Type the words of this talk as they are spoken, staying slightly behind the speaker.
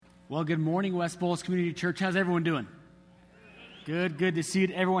Well, good morning, West Bowles Community Church. How's everyone doing? Good to see you.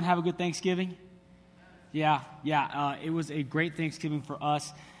 Did everyone have a good Thanksgiving? Yeah. It was a great Thanksgiving for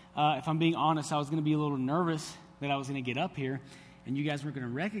us. If I'm being honest, I was going to be a little nervous that I was going to get up here, and you guys weren't going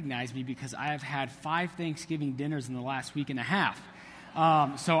to recognize me because I have had 5 Thanksgiving dinners in the last week and a half.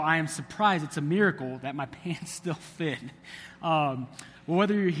 So I am surprised. It's a miracle that my pants still fit. Well,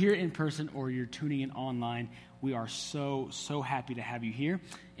 whether you're here in person or you're tuning in online, we are so happy to have you here,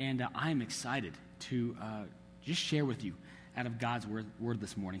 and I'm excited to just share with you out of God's word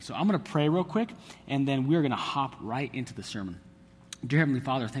this morning. So I'm going to pray real quick, and then we're going to hop right into the sermon. Dear Heavenly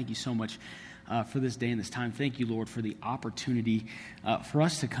Father, thank you so much for this day and this time. Thank you, Lord, for the opportunity for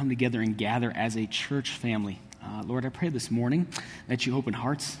us to come together and gather as a church family. Lord, I pray this morning that you open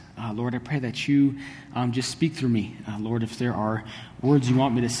hearts. Lord, I pray that you just speak through me. Lord, if there are words you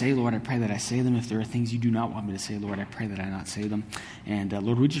want me to say, Lord, I pray that I say them. If there are things you do not want me to say, Lord, I pray that I not say them. And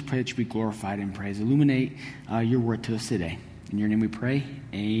Lord, we just pray that you be glorified and praise. Illuminate your word to us today. In your name we pray,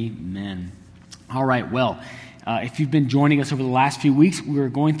 amen. All right, well, if you've been joining us over the last few weeks, we were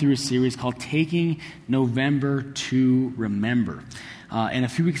going through a series called Taking November to Remember. And a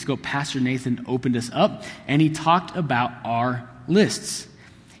few weeks ago, Pastor Nathan opened us up, and he talked about our lists.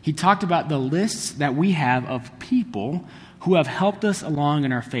 He talked about the lists that we have of people who have helped us along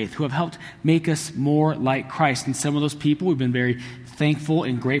in our faith, who have helped make us more like Christ. And some of those people we've been very thankful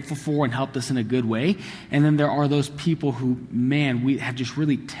and grateful for and helped us in a good way. And then there are those people who, we have just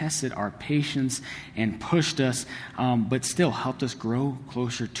really tested our patience and pushed us, but still helped us grow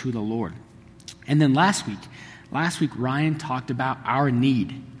closer to the Lord. And then last week, Ryan talked about our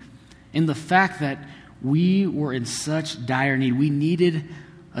need and the fact that we were in such dire need. We needed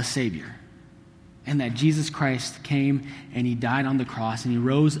a Savior, and that Jesus Christ came and he died on the cross and he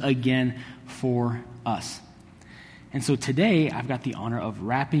rose again for us. And so today I've got the honor of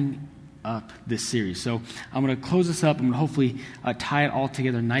wrapping up this series. So I'm going to close this up. I'm going to hopefully tie it all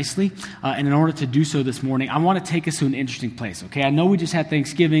together nicely. And in order to do so this morning, I want to take us to an interesting place, okay? I know we just had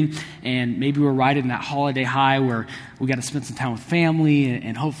Thanksgiving, and maybe we're riding that holiday high where we got to spend some time with family,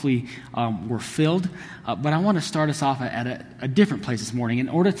 and hopefully we're filled. But I want to start us off at a different place this morning. In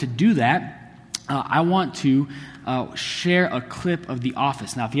order to do that, I want to share a clip of The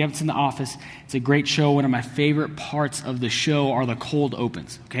Office. Now, if you haven't seen The Office, it's a great show. One of my favorite parts of the show are the cold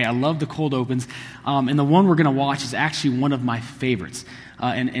opens. Okay, I love the cold opens. And the one we're going to watch is actually one of my favorites.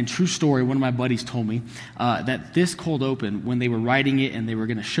 And true story, one of my buddies told me that this cold open, when they were writing it and they were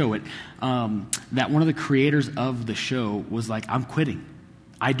going to show it, that one of the creators of the show was like, I'm quitting.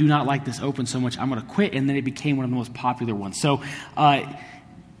 I do not like this open so much. I'm going to quit. And then it became one of the most popular ones. So,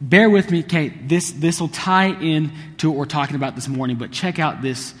 bear with me, okay, this will tie in to what we're talking about this morning, but check out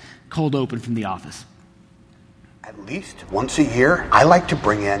this cold open from The Office. At least once a year, I like to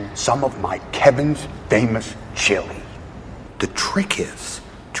bring in some of my Kevin's Famous chili. The trick is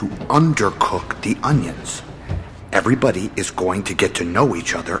to undercook the onions. Everybody is going to get to know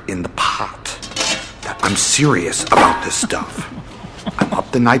each other in the pot. I'm serious about this stuff. I'm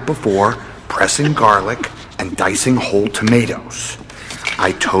up the night before, pressing garlic and dicing whole tomatoes.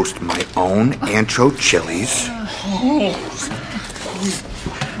 I toast my own ancho chilies.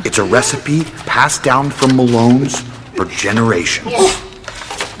 It's a recipe passed down from Malone's for generations.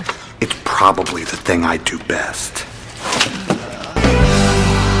 It's probably the thing I do best.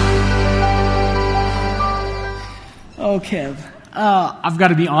 Oh, Kev, I've got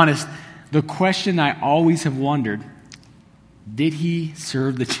to be honest. The question I always have wondered, did he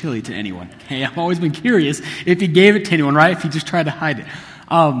serve the chili to anyone? Okay, I've always been curious if he gave it to anyone, right? If he just tried to hide it.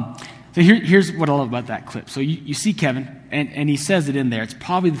 So here's what I love about that clip. So you see Kevin, and he says it in there. It's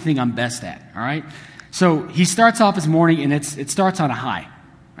probably the thing I'm best at, all right? So he starts off his morning, and it starts on a high.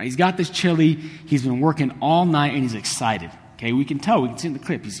 Right? He's got this chili. He's been working all night, and he's excited. Okay, we can tell. We can see in the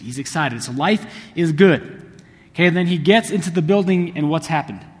clip. He's excited. So life is good. Okay, and then he gets into the building, and what's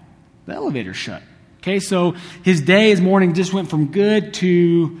happened? The elevator's shut. Okay, so his day, his morning just went from good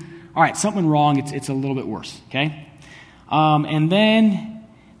to, all right, something wrong. It's a little bit worse, okay? And then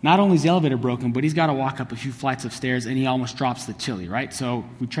not only is the elevator broken, but he's got to walk up a few flights of stairs, and he almost drops the chili, right? So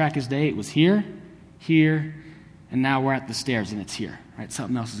if we track his day, it was here, and now we're at the stairs, and it's here, right?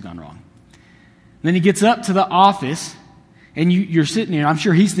 Something else has gone wrong. And then he gets up to the office, and you're sitting there. I'm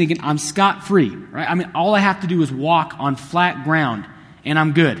sure he's thinking, I'm scot-free, right? I mean, all I have to do is walk on flat ground, and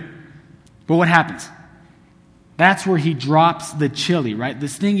I'm good. But what happens? That's where he drops the chili, right?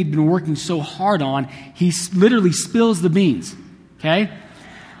 This thing he'd been working so hard on, he literally spills the beans, okay?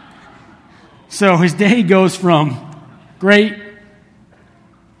 So his day goes from great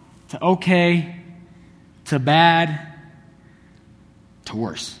to okay to bad to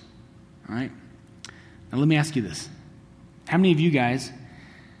worse. All right? Now let me ask you this. How many of you guys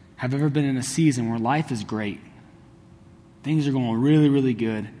have ever been in a season where life is great, things are going really, really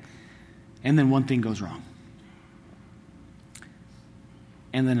good, and then one thing goes wrong?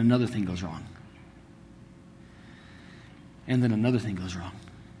 And then another thing goes wrong. And then another thing goes wrong.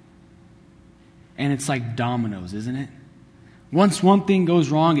 And it's like dominoes, isn't it? Once one thing goes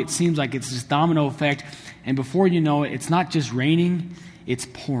wrong, it seems like it's this domino effect. And before you know it, it's not just raining, it's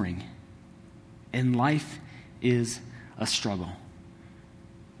pouring. And life is a struggle.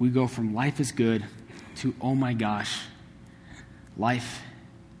 We go from life is good to, oh my gosh, life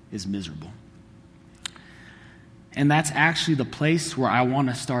is miserable. And that's actually the place where I want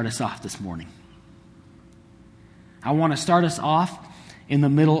to start us off this morning. I want to start us off in the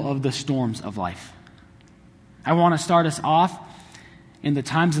middle of the storms of life. I want to start us off in the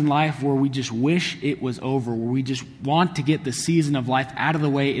times in life where we just wish it was over, where we just want to get the season of life out of the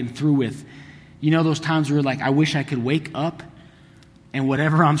way and through with. You know those times where you're like, I wish I could wake up and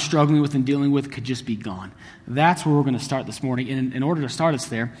whatever I'm struggling with and dealing with could just be gone. That's where we're going to start this morning. And in order to start us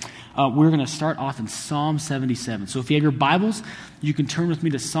there, we're going to start off in Psalm 77. So if you have your Bibles, you can turn with me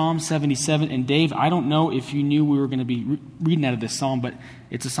to Psalm 77. And Dave, I don't know if you knew we were going to be reading out of this psalm, but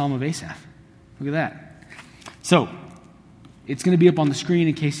it's a psalm of Asaph. Look at that. So it's going to be up on the screen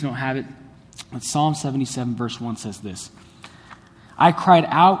in case you don't have it. But Psalm 77 verse 1 says this: I cried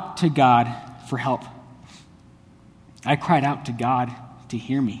out to God for help. I cried out to God to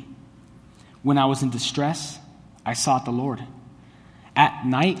hear me. When I was in distress, I sought the Lord. At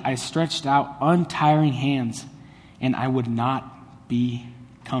night, I stretched out untiring hands, and I would not be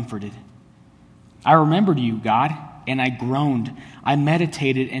comforted. I remembered you, God, and I groaned. I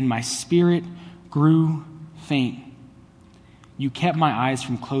meditated, and my spirit grew faint. You kept my eyes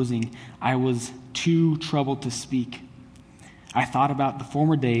from closing. I was too troubled to speak. I thought about the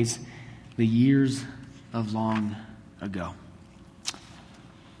former days, the years of long ago.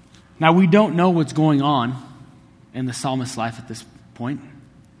 Now, we don't know what's going on in the psalmist's life at this point.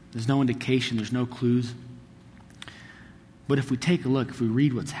 There's no indication, there's no clues. But if we take a look, if we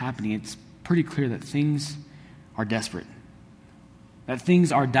read what's happening, it's pretty clear that things are desperate, that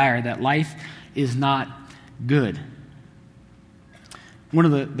things are dire, that life is not good. One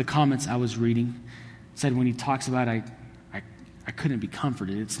of the comments I was reading said when he talks about I couldn't be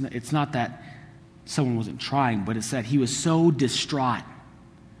comforted, it's not that someone wasn't trying, but it's that he was so distraught.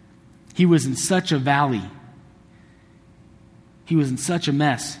 He was in such a valley. He was in such a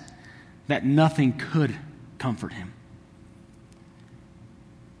mess that nothing could comfort him.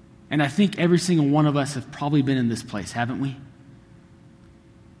 And I think every single one of us have probably been in this place, haven't we?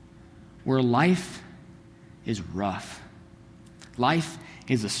 Where life is rough. Life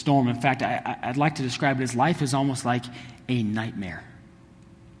is a storm. In fact, I'd like to describe it as life is almost like a nightmare.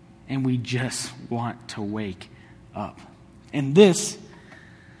 And we just want to wake up. And this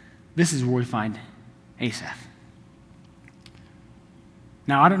is where we find Asaph.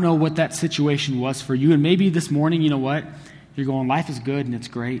 Now, I don't know what that situation was for you. And maybe this morning, you know what? You're going, life is good and it's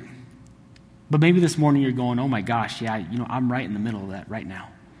great. But maybe this morning you're going, oh my gosh, yeah, I'm right in the middle of that right now.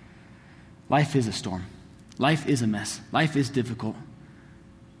 Life is a storm. Life is a mess. Life is difficult.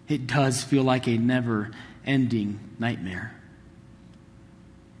 It does feel like a never-ending nightmare.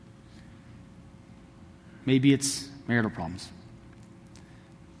 Maybe it's marital problems.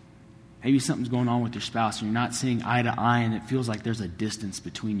 Maybe something's going on with your spouse and you're not seeing eye to eye and it feels like there's a distance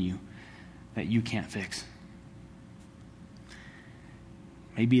between you that you can't fix.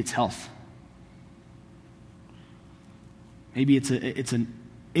 Maybe it's health. Maybe it's an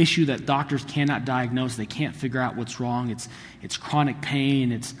issue that doctors cannot diagnose. They can't figure out what's wrong. It's chronic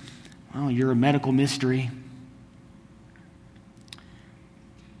pain. You're a medical mystery.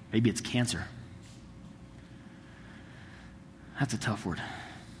 Maybe it's cancer. That's a tough word.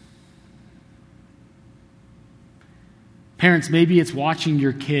 Parents, maybe it's watching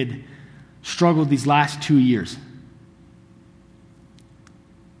your kid struggle these last 2 years.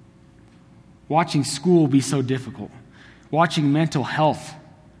 Watching school be so difficult. Watching mental health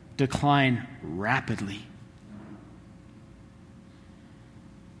decline rapidly.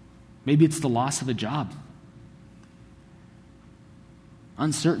 Maybe it's the loss of a job.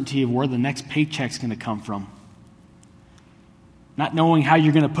 Uncertainty of where the next paycheck's going to come from. Not knowing how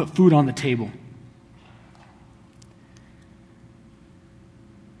you're going to put food on the table.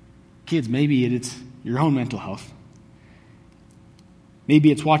 Kids, maybe it's your own mental health.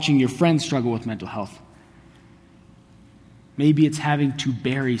 Maybe it's watching your friends struggle with mental health. Maybe it's having to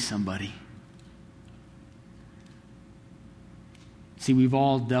bury somebody. See, we've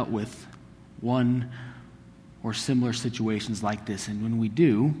all dealt with one or similar situations like this, and when we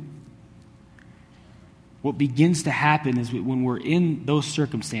do, what begins to happen is when we're in those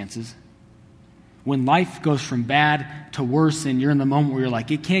circumstances, when life goes from bad to worse and you're in the moment where you're like,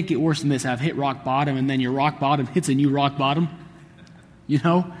 it can't get worse than this, I've hit rock bottom, and then your rock bottom hits a new rock bottom,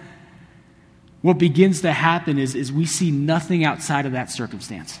 what begins to happen is we see nothing outside of that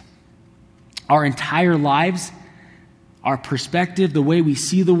circumstance. Our entire lives, our perspective, the way we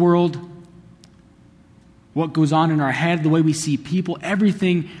see the world, what goes on in our head, the way we see people,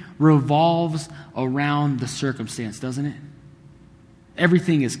 everything revolves around the circumstance, doesn't it?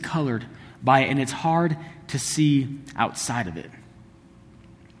 Everything is colored by it, and it's hard to see outside of it.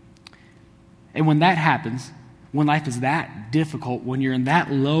 And when that happens, when life is that difficult, when you're in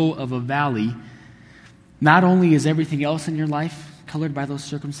that low of a valley, not only is everything else in your life colored by those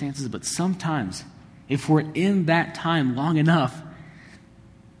circumstances, but sometimes, if we're in that time long enough,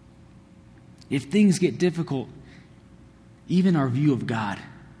 if things get difficult, even our view of God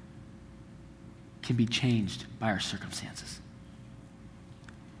can be changed by our circumstances.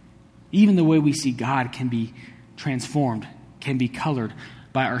 Even the way we see God can be transformed, can be colored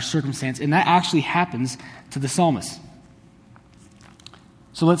by our circumstance. And that actually happens to the psalmist.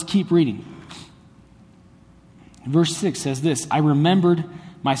 So let's keep reading. Verse 6 says this, I remembered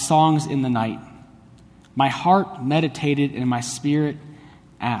my songs in the night. My heart meditated and my spirit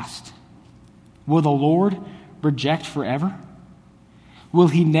asked, will the Lord reject forever? Will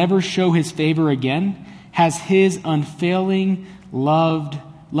he never show his favor again? Has his unfailing love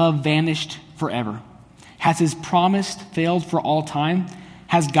vanished forever? Has his promise failed for all time?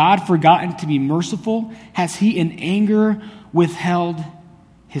 Has God forgotten to be merciful? Has he in anger withheld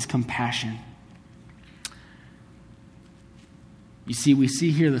his compassion? You see, we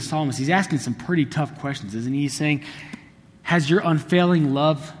see here the psalmist, he's asking some pretty tough questions, isn't he? He's saying, has your unfailing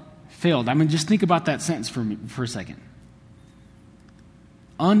love failed? I mean, just think about that sentence for a second.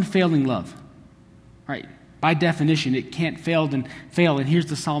 Unfailing love. Right? By definition, it can't fail. And here's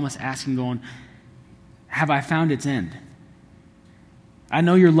the psalmist asking, going, have I found its end? I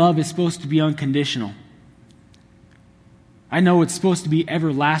know your love is supposed to be unconditional. I know it's supposed to be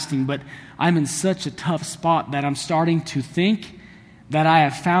everlasting, but I'm in such a tough spot that I'm starting to think that I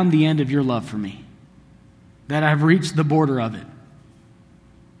have found the end of your love for me, that I've reached the border of it.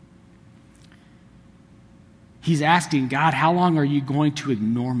 He's asking, God, how long are you going to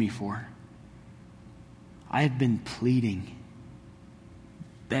ignore me for? I have been pleading,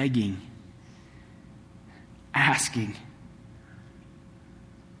 begging, asking.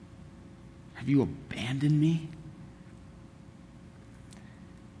 Have you abandoned me?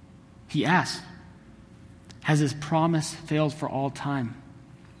 He asks, has his promise failed for all time?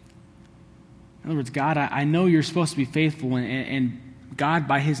 In other words, God, I know you're supposed to be faithful, and God,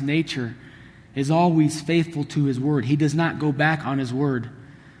 by his nature, is always faithful to his word. He does not go back on his word.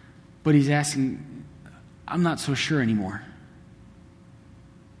 But he's asking, I'm not so sure anymore.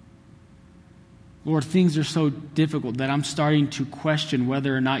 Lord, things are so difficult that I'm starting to question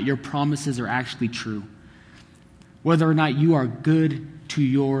whether or not your promises are actually true, whether or not you are good to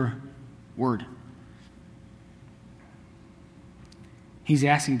your word. He's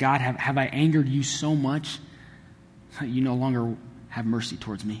asking, God, have I angered you so much that you no longer have mercy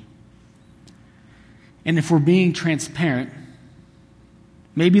towards me? And if we're being transparent,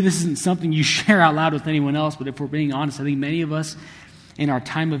 maybe this isn't something you share out loud with anyone else, but if we're being honest, I think many of us in our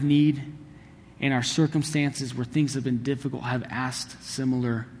time of need, in our circumstances where things have been difficult, have asked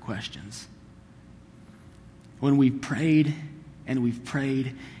similar questions. When we've prayed and we've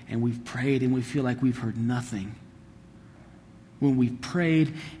prayed and we've prayed and we feel like we've heard nothing. When we've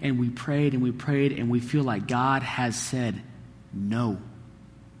prayed and we prayed and we prayed and we feel like God has said no.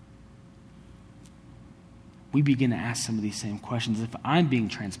 We begin to ask some of these same questions. If I'm being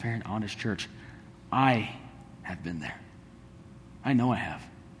transparent, honest, church, I have been there. I know I have.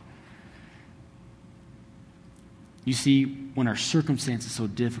 You see, when our circumstance is so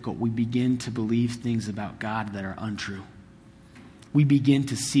difficult, we begin to believe things about God that are untrue. We begin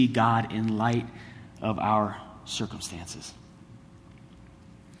to see God in light of our circumstances.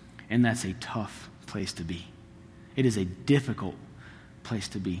 And that's a tough place to be. It is a difficult place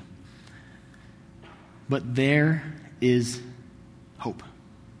to be. But there is hope.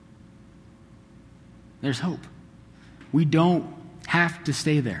 There's hope. We don't have to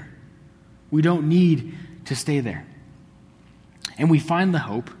stay there. We don't need to stay there. And we find the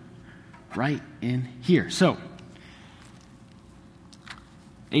hope right in here. So,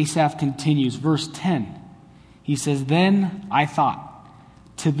 Asaph continues, verse 10. He says, then I thought,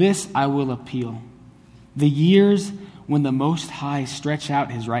 to this I will appeal. The years when the Most High stretched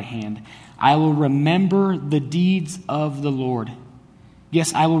out his right hand, I will remember the deeds of the Lord.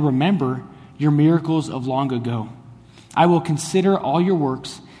 Yes, I will remember your miracles of long ago. I will consider all your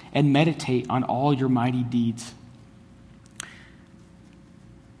works and meditate on all your mighty deeds.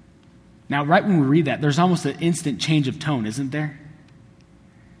 Now, right when we read that, there's almost an instant change of tone, isn't there?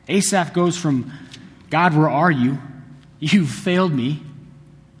 Asaph goes from, God, where are you? You've failed me.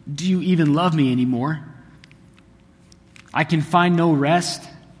 Do you even love me anymore? I can find no rest.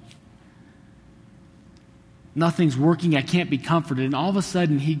 Nothing's working. I can't be comforted. And all of a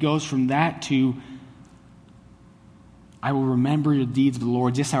sudden, he goes from that to, I will remember your deeds of the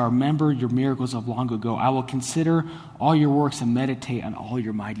Lord. Yes, I remember your miracles of long ago. I will consider all your works and meditate on all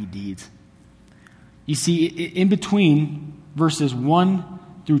your mighty deeds. You see, in between verses 1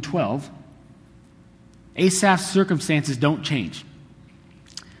 through 12, Asaph's circumstances don't change.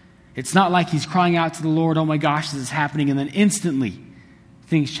 It's not like he's crying out to the Lord, oh my gosh, this is happening, and then instantly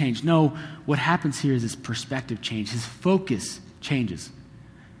things change. No, what happens here is his perspective change. His focus changes.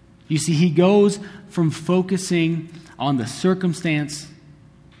 You see, he goes from focusing on the circumstance,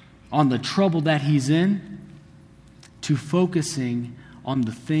 on the trouble that he's in, to focusing on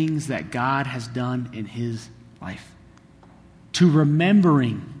the things that God has done in his life. To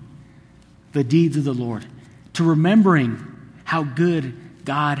remembering the deeds of the Lord. To remembering how good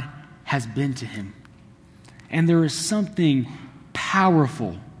God has been to him. And there is something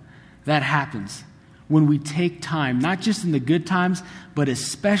powerful that happens when we take time, not just in the good times, but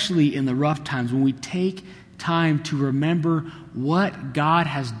especially in the rough times, when we take time to remember what God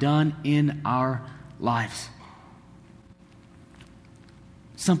has done in our lives.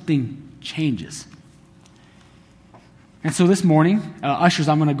 Something changes. And so this morning, ushers,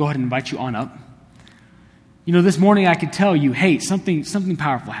 I'm going to go ahead and invite you on up. You know, this morning I could tell you, hey, something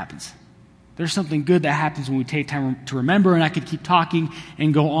powerful happens. There's something good that happens when we take time to remember, and I could keep talking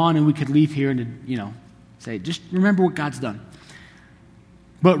and go on, and we could leave here and, say, just remember what God's done.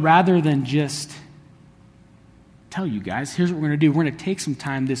 But rather than just tell you guys, here's what we're going to do. We're going to take some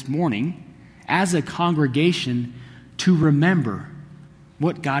time this morning as a congregation to remember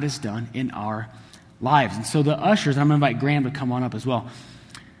what God has done in our lives. And so the ushers, I'm going to invite Graham to come on up as well.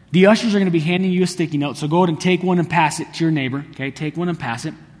 The ushers are going to be handing you a sticky note, so go ahead and take one and pass it to your neighbor. Okay, take one and pass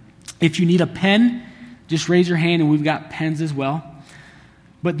it. If you need a pen, just raise your hand, and we've got pens as well.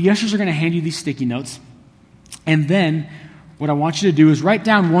 But the ushers are going to hand you these sticky notes. And then what I want you to do is write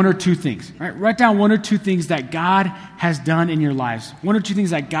down one or two things. Right? Write down one or two things that God has done in your lives. One or two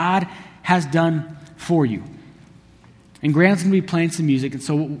things that God has done for you. And Graham's going to be playing some music, and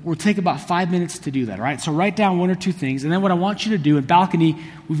so we'll take about 5 minutes to do that, all right? So write down one or two things, and then what I want you to do, in balcony,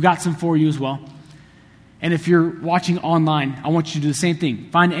 we've got some for you as well. And if you're watching online, I want you to do the same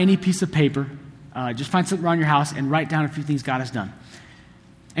thing. Find any piece of paper, just find something around your house, and write down a few things God has done.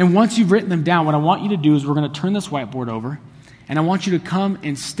 And once you've written them down, what I want you to do is we're going to turn this whiteboard over, and I want you to come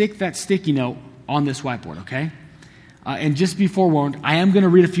and stick that sticky note on this whiteboard, okay? And just be forewarned, I am going to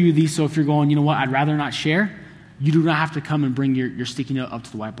read a few of these, so if you're going, you know what, I'd rather not share, you do not have to come and bring your sticky note up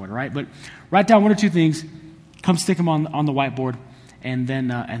to the whiteboard, all right? But write down one or two things, come stick them on the whiteboard, and then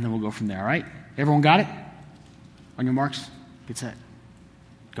we'll go from there, all right? Everyone got it? On your marks, get set,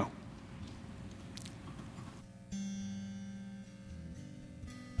 go.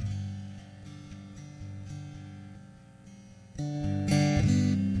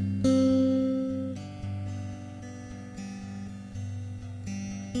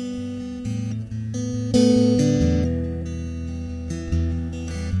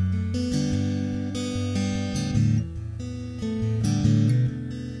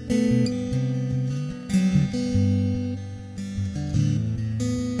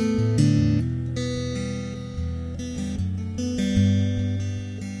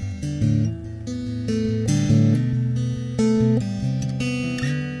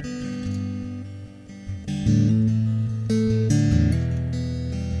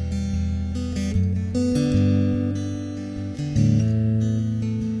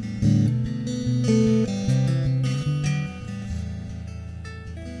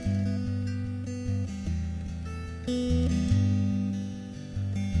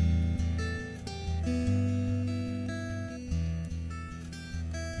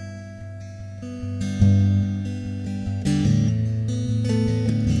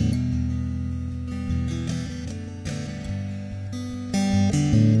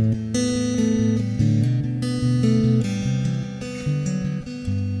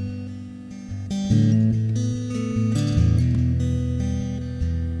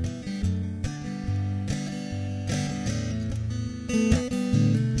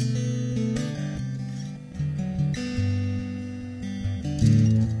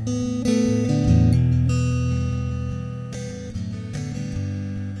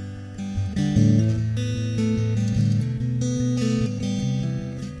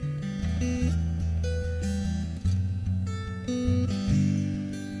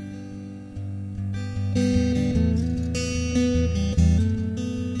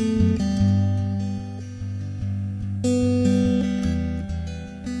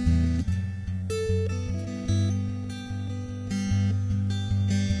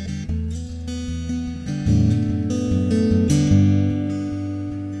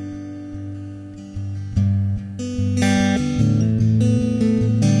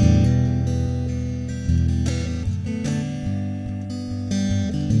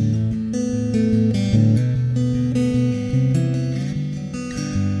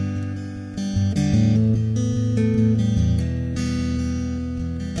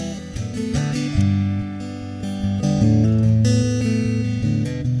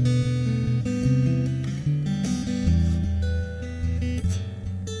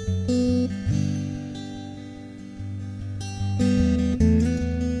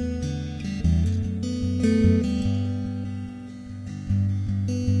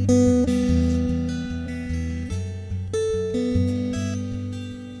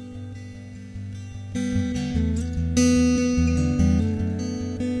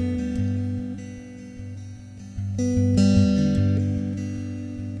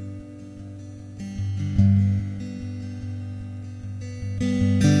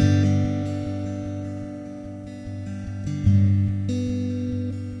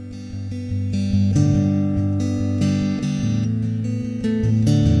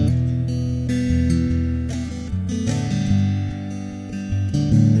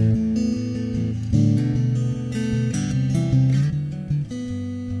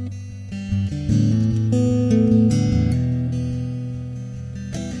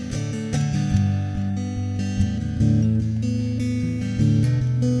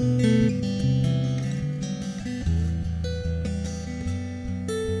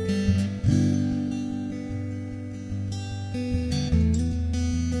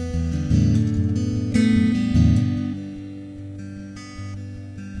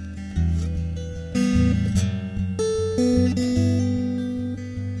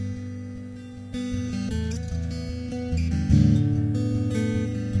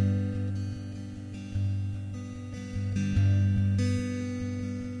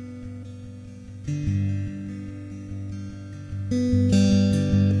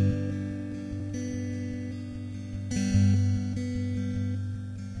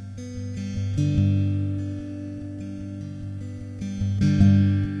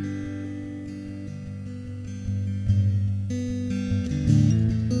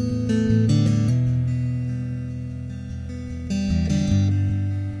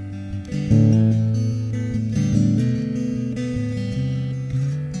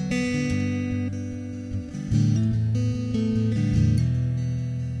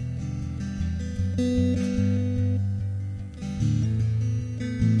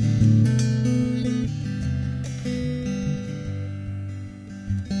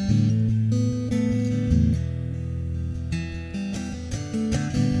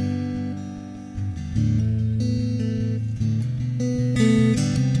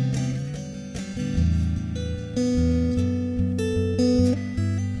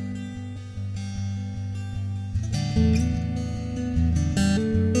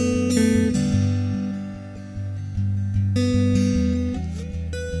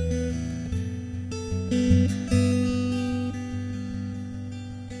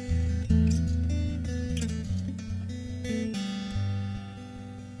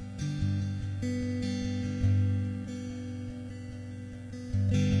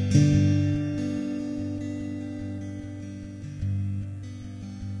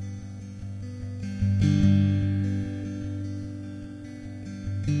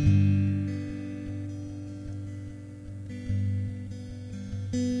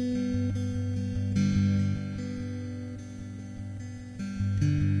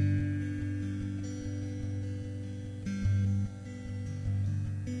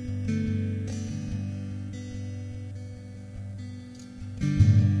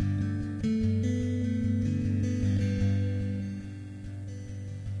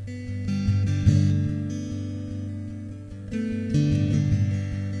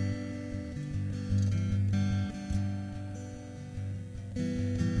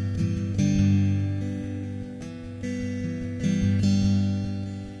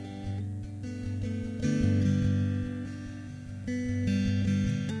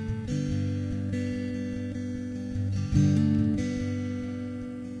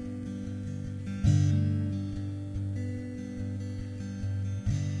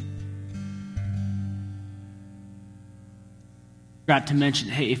 Forgot to mention,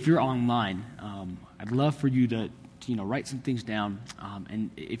 hey, if you're online, I'd love for you to write some things down.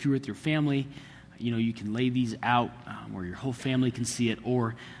 And if you're with your family, you can lay these out where your whole family can see it.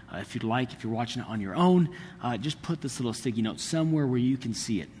 Or if you'd like, if you're watching it on your own, just put this little sticky note somewhere where you can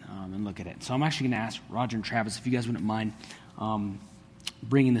see it and look at it. So I'm actually going to ask Roger and Travis if you guys wouldn't mind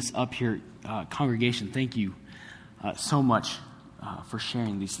bringing this up here. Congregation, thank you so much for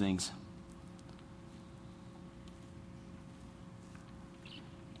sharing these things.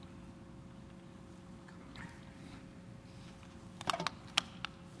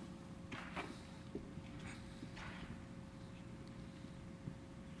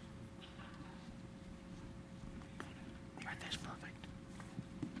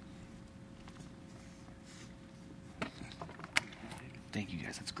 Thank you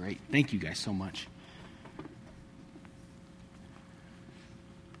guys. That's great. Thank you guys so much.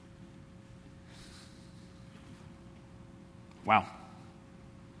 Wow.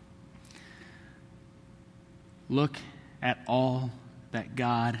 Look at all that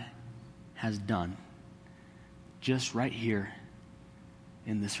God has done just right here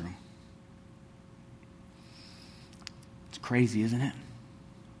in this room. It's crazy, isn't it?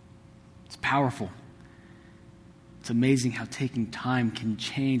 It's powerful. It's amazing how taking time can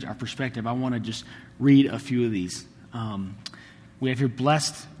change our perspective. I want to just read a few of these. We have here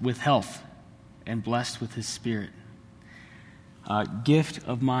blessed with health and blessed with his spirit. Gift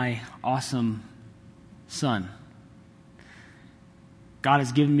of my awesome son. God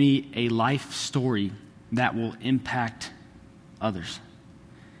has given me a life story that will impact others.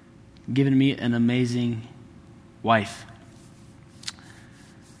 Given me an amazing wife.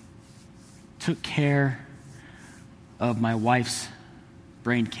 Took care of my wife's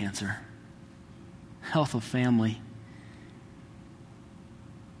brain cancer. Health of family.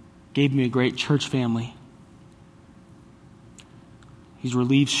 Gave me a great church family. He's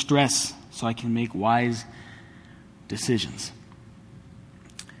relieved stress so I can make wise decisions.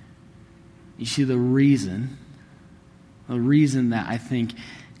 You see, the reason that I think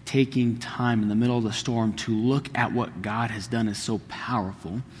taking time in the middle of the storm to look at what God has done is so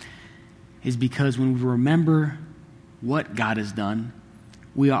powerful is because when we remember what God has done,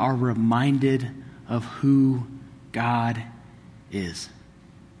 we are reminded of who God is.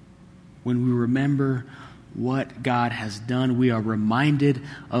 When we remember what God has done, we are reminded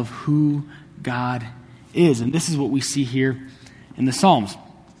of who God is. And this is what we see here in the Psalms.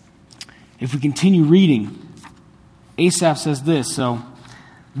 If we continue reading, Asaph says this, so,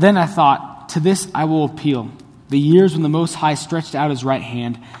 "Then I thought, to this I will appeal. The years when the Most High stretched out his right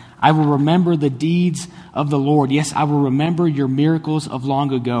hand, I will remember the deeds of the Lord. Yes, I will remember your miracles of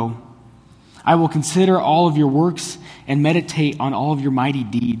long ago. I will consider all of your works and meditate on all of your mighty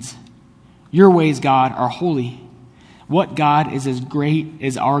deeds. Your ways, God, are holy. What God is as great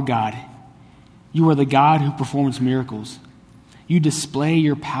as our God? You are the God who performs miracles. You display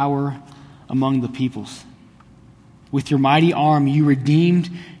your power among the peoples. With your mighty arm, you redeemed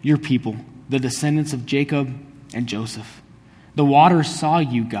your people, the descendants of Jacob and Joseph. The waters saw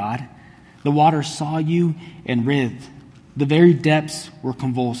you, God. The waters saw you and writhed. The very depths were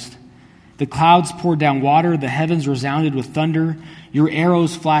convulsed. The clouds poured down water. The heavens resounded with thunder. Your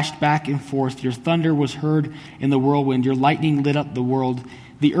arrows flashed back and forth. Your thunder was heard in the whirlwind. Your lightning lit up the world.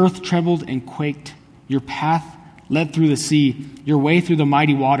 The earth trembled and quaked. Your path led through the sea, your way through the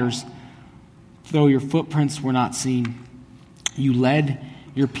mighty waters, though your footprints were not seen. You led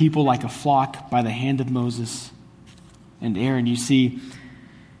your people like a flock by the hand of Moses and Aaron." You see,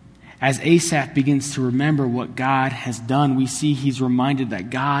 as Asaph begins to remember what God has done, we see he's reminded that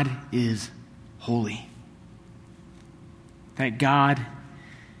God is holy. That God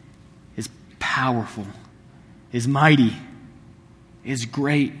is powerful, is mighty, is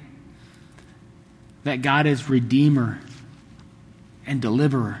great. That God is Redeemer and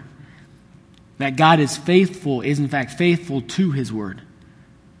Deliverer. That God is faithful, is in fact faithful to his word.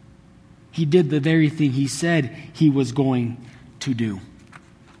 He did the very thing he said he was going to do.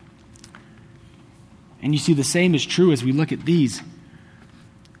 And you see, the same is true as we look at these.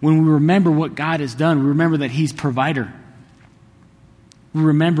 When we remember what God has done, we remember that he's provider. We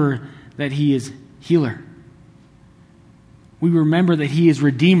remember that he is healer. We remember that he is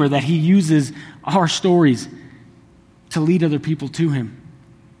Redeemer, that he uses our stories to lead other people to him.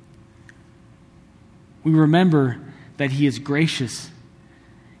 We remember that he is gracious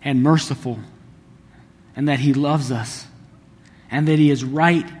and merciful, and that he loves us, and that he is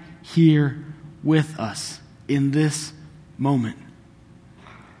right here with us in this moment.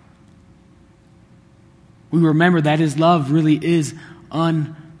 We remember that his love really is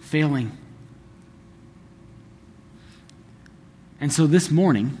unfailing. And so this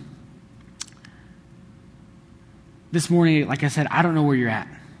morning, like I said, I don't know where you're at.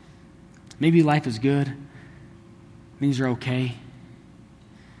 Maybe life is good. Things are okay.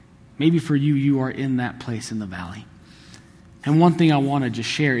 Maybe for you, you are in that place in the valley. And one thing I want to just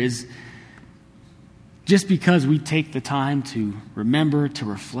share is, just because we take the time to remember, to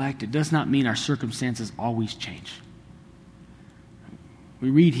reflect, it does not mean our circumstances always change. We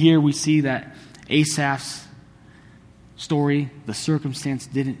read here, we see that Asaph's story, the circumstance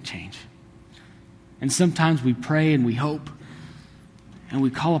didn't change. And sometimes we pray and we hope and we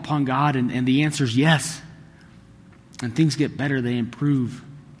call upon God, and the answer is yes. And things get better, they improve,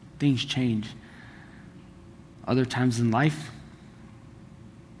 things change. Other times in life,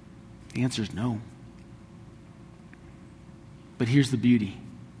 the answer is no. But here's the beauty.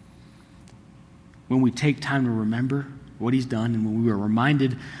 When we take time to remember what he's done, and when we are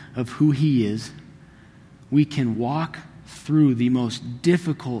reminded of who he is, we can walk through the most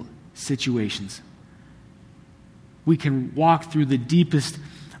difficult situations. We can walk through the deepest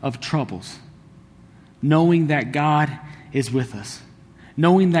of troubles, knowing that God is with us,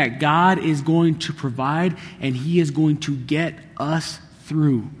 knowing that God is going to provide and he is going to get us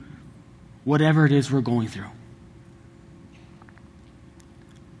through whatever it is we're going through.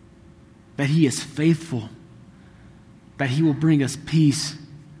 That he is faithful, that he will bring us peace,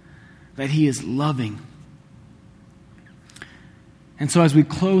 that he is loving. And so as we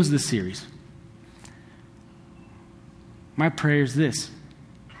close this series, my prayer is this.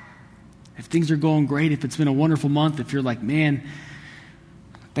 If things are going great, if it's been a wonderful month, if you're like, man,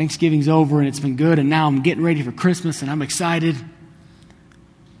 Thanksgiving's over and it's been good and now I'm getting ready for Christmas and I'm excited,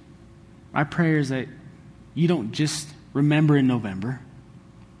 my prayer is that you don't just remember in November,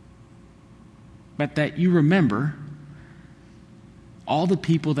 but that you remember all the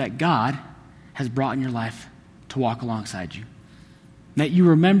people that God has brought in your life to walk alongside you. That you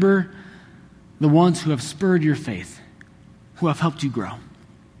remember the ones who have spurred your faith, who have helped you grow.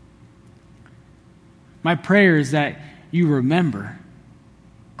 My prayer is that you remember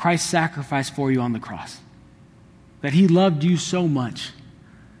Christ's sacrifice for you on the cross. That he loved you so much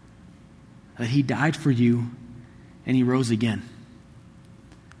that he died for you and he rose again.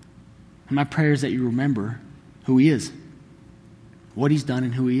 And my prayer is that you remember who he is, what he's done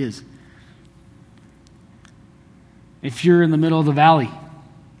and who he is. If you're in the middle of the valley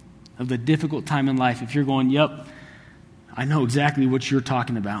of the difficult time in life, if you're going, yep, I know exactly what you're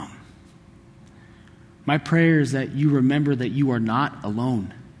talking about. My prayer is that you remember that you are not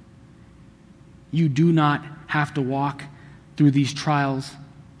alone. You do not have to walk through these trials,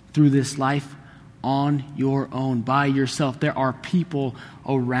 through this life on your own, by yourself. There are people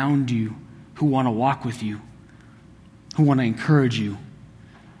around you who want to walk with you, who want to encourage you,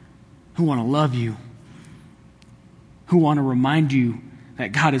 who want to love you, who want to remind you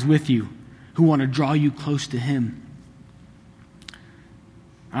that God is with you, who want to draw you close to Him.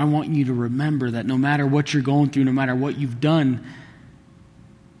 I want you to remember that no matter what you're going through, no matter what you've done,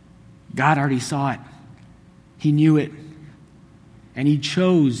 God already saw it. He knew it. And He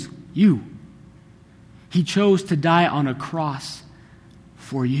chose you. He chose to die on a cross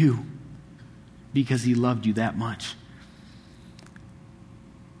for you because He loved you that much.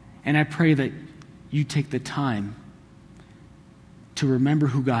 And I pray that you take the time to remember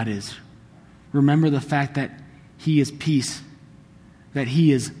who God is. Remember the fact that He is peace, that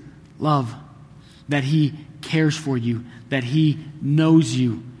He is love, that He cares for you, that He knows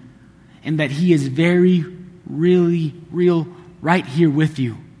you, and that He is very, really, real right here with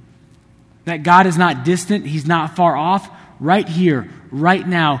you. That God is not distant, He's not far off. Right here, right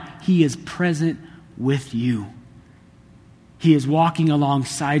now, He is present with you. He is walking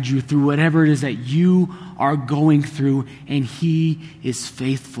alongside you through whatever it is that you are going through, and He is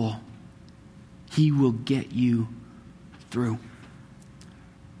faithful. He will get you through.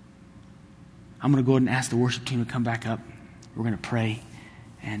 I'm going to go ahead and ask the worship team to come back up. We're going to pray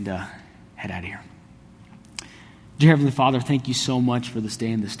and head out of here. Dear Heavenly Father, thank you so much for this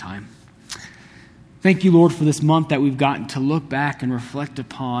day and this time. Thank you, Lord, for this month that we've gotten to look back and reflect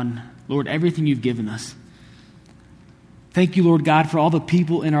upon, Lord, everything you've given us. Thank you, Lord God, for all the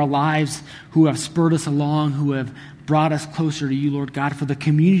people in our lives who have spurred us along, who have brought us closer to you, Lord God, for the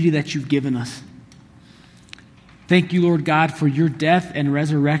community that you've given us. Thank you, Lord God, for your death and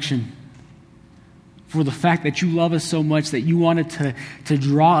resurrection, for the fact that you love us so much that you wanted to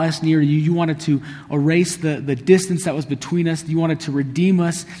draw us near to you. You wanted to erase the distance that was between us. You wanted to redeem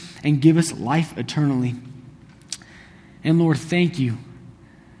us and give us life eternally. And Lord, thank you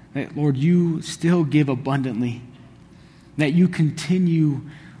that, Lord, you still give abundantly, that you continue,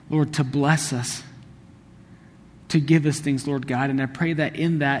 Lord, to bless us, to give us things, Lord God. And I pray that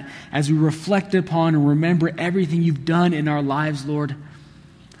in that, as we reflect upon and remember everything you've done in our lives, Lord,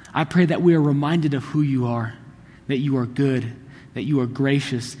 I pray that we are reminded of who you are, that you are good, that you are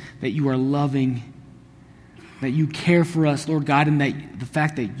gracious, that you are loving, that you care for us, Lord God, and that the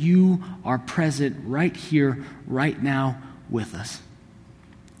fact that you are present right here, right now with us.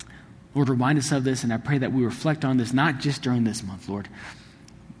 Lord, remind us of this, and I pray that we reflect on this, not just during this month, Lord,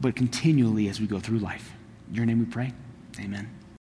 but continually as we go through life. In your name we pray. Amen.